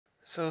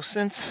So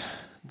since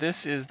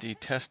this is the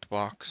test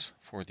box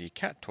for the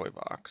cat toy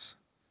box,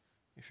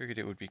 we figured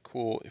it would be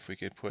cool if we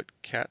could put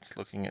cats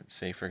looking at,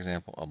 say, for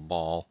example, a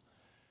ball,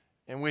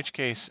 in which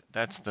case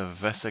that's the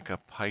Vesica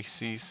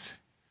Pisces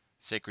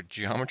sacred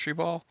geometry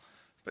ball,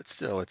 but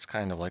still it's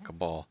kind of like a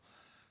ball.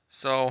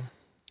 So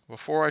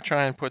before I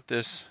try and put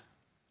this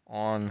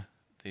on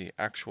the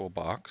actual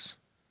box,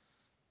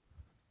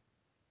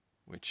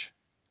 which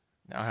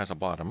now has a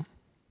bottom,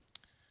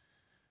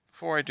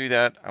 before I do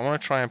that, I want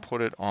to try and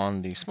put it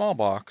on the small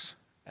box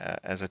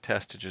as a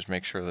test to just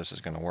make sure this is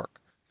going to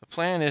work. The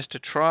plan is to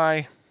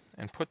try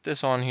and put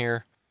this on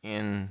here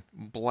in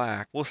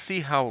black. We'll see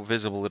how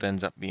visible it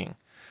ends up being.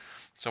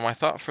 So my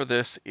thought for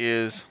this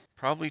is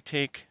probably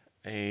take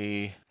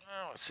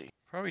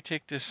probably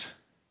take this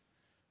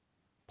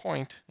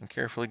point and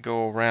carefully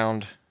go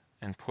around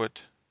and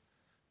put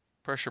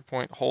pressure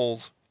point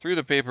holes through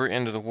the paper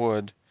into the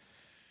wood.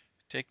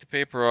 Take the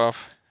paper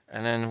off,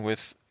 and then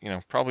with,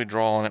 probably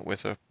draw on it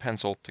with a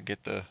pencil to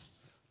get the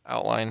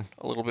outline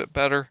a little bit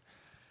better.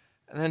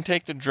 And then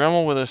take the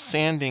Dremel with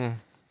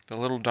the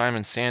little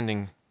diamond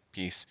sanding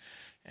piece,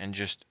 and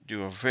just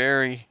do a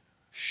very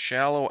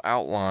shallow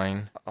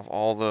outline of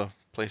all the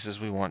places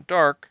we want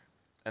dark.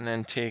 And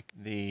then take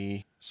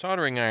the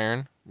soldering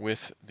iron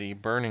with the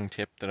burning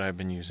tip that I've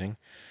been using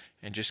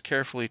and just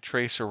carefully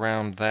trace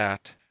around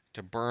that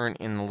to burn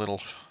in the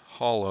little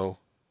hollow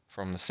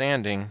from the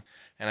sanding.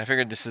 And I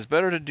figured this is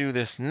better to do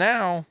this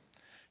now,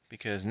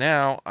 because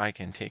now I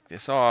can take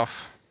this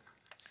off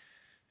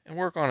and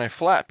work on a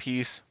flat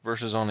piece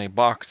versus on a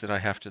box that I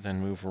have to then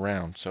move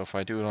around. So if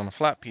I do it on a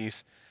flat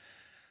piece,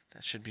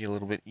 that should be a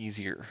little bit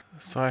easier.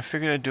 So I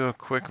figured I'd do a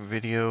quick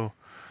video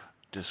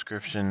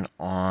description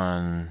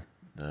on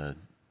the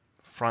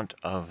front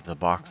of the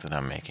box that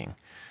I'm making.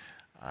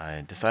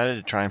 I decided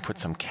to try and put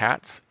some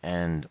cats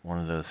and one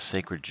of those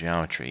sacred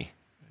geometry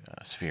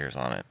spheres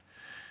on it.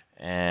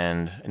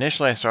 And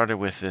initially I started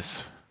with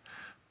this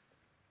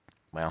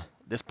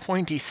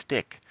pointy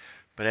stick.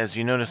 But as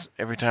you notice,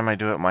 every time I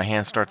do it, my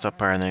hand starts up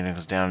higher and then it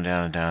goes down and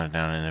down and down and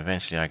down, and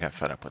eventually I got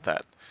fed up with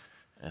that.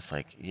 And it's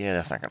like, yeah,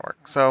 that's not going to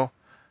work. So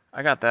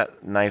I got that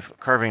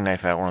carving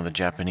knife out, one of the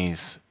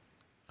Japanese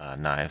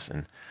knives,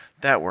 and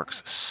that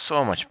works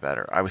so much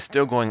better. I was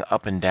still going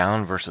up and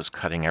down versus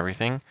cutting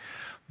everything,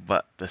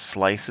 but the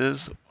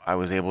slices I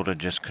was able to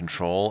just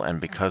control, and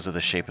because of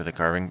the shape of the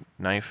carving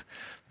knife,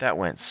 that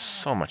went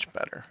so much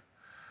better.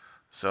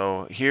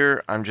 So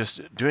here I'm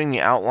just doing the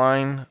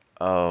outline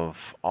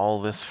of all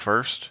this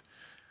first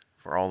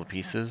for all the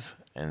pieces,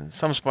 and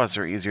some spots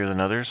are easier than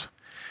others.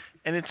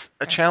 And it's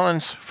a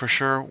challenge for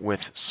sure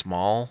with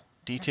small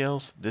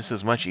details. This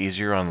is much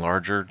easier on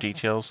larger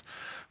details.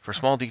 For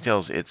small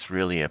details, it's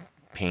really a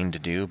pain to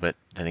do, but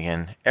then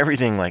again,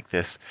 everything like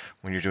this,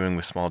 when you're doing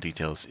with small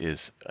details,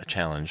 is a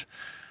challenge.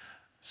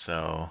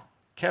 So,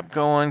 kept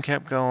going.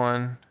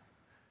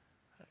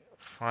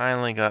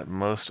 Finally got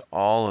most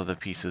all of the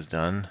pieces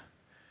done,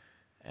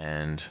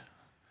 and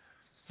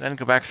then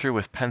go back through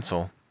with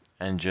pencil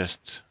and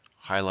just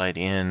highlight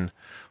in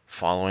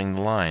following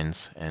the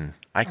lines. And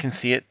I can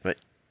see it, but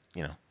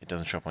it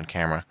doesn't show up on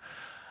camera.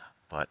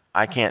 But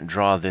I can't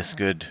draw this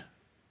good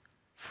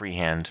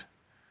freehand,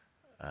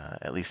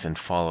 at least and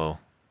follow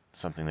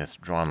something that's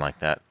drawn like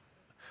that.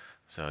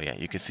 So yeah,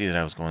 you can see that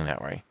I was going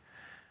that way.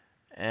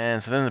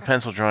 And so then the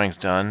pencil drawing's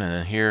done, and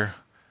then here,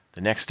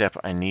 the next step,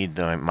 I need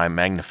my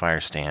magnifier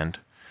stand.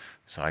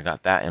 So I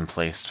got that in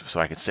place so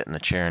I could sit in the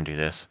chair and do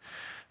this.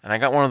 And I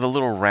got one of the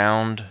little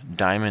round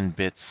diamond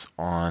bits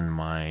on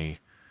my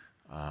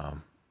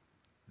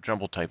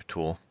Dremel type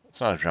tool.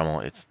 It's not a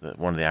Dremel, it's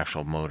one of the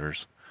actual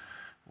motors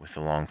with the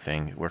long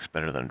thing. It works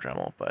better than a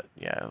Dremel, but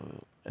yeah.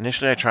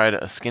 Initially I tried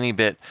a skinny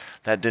bit,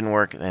 that didn't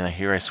work, and then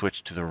here I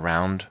switched to the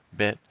round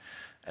bit,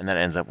 and that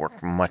ends up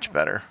working much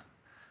better.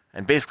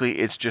 And basically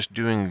it's just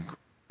doing,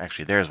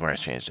 actually there's where I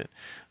changed it.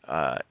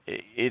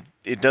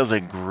 It does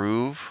a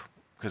groove,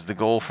 because the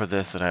goal for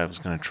this that I was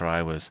going to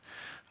try was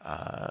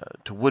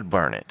to wood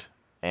burn it.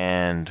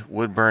 And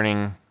wood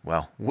burning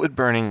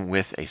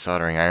with a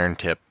soldering iron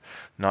tip,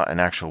 not an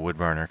actual wood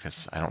burner,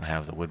 because I don't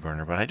have the wood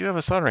burner, but I do have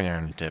a soldering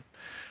iron tip.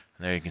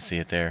 And there you can see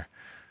it there.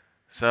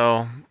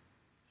 So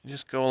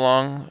just go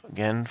along,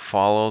 again,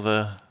 follow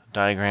the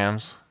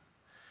diagrams.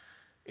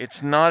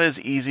 It's not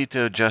as easy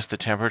to adjust the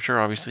temperature,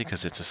 obviously,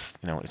 because it's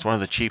one of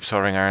the cheap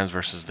soldering irons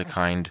versus the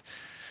kind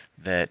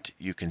that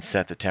you can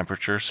set the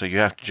temperature. So you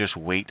have to just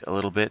wait a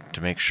little bit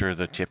to make sure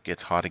the tip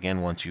gets hot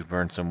again once you've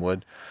burned some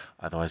wood.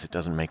 Otherwise it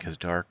doesn't make as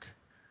dark.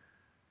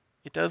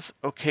 It does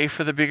okay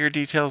for the bigger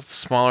details. The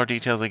smaller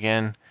details,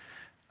 again,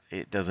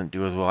 it doesn't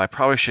do as well. I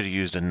probably should have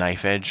used a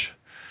knife edge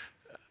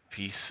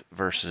piece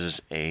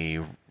versus a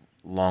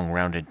long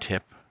rounded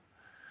tip.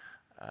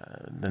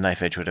 The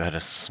knife edge would have had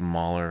a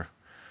smaller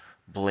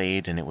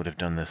blade, and it would have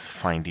done this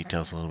fine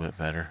details a little bit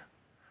better.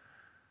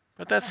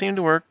 But that seemed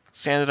to work.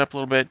 Stand it up a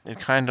little bit. It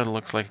kind of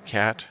looks like a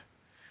cat.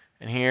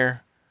 And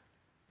here,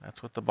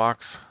 that's what the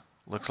box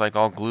looks like,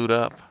 all glued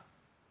up.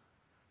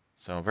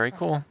 So very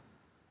cool.